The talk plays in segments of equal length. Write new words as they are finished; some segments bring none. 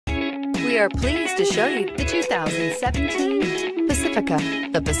We are pleased to show you the 2017 Pacifica.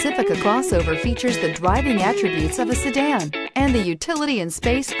 The Pacifica crossover features the driving attributes of a sedan and the utility and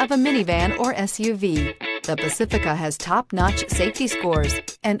space of a minivan or SUV. The Pacifica has top-notch safety scores,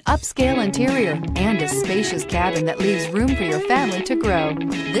 an upscale interior, and a spacious cabin that leaves room for your family to grow.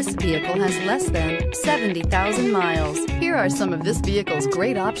 This vehicle has less than 70,000 miles. Here are some of this vehicle's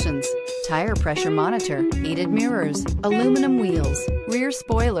great options: tire pressure monitor, heated mirrors, aluminum wheels, rear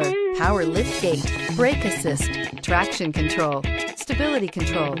spoiler, power liftgate, brake assist, traction control, stability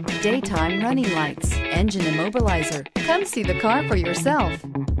control, daytime running lights, engine immobilizer. Come see the car for yourself.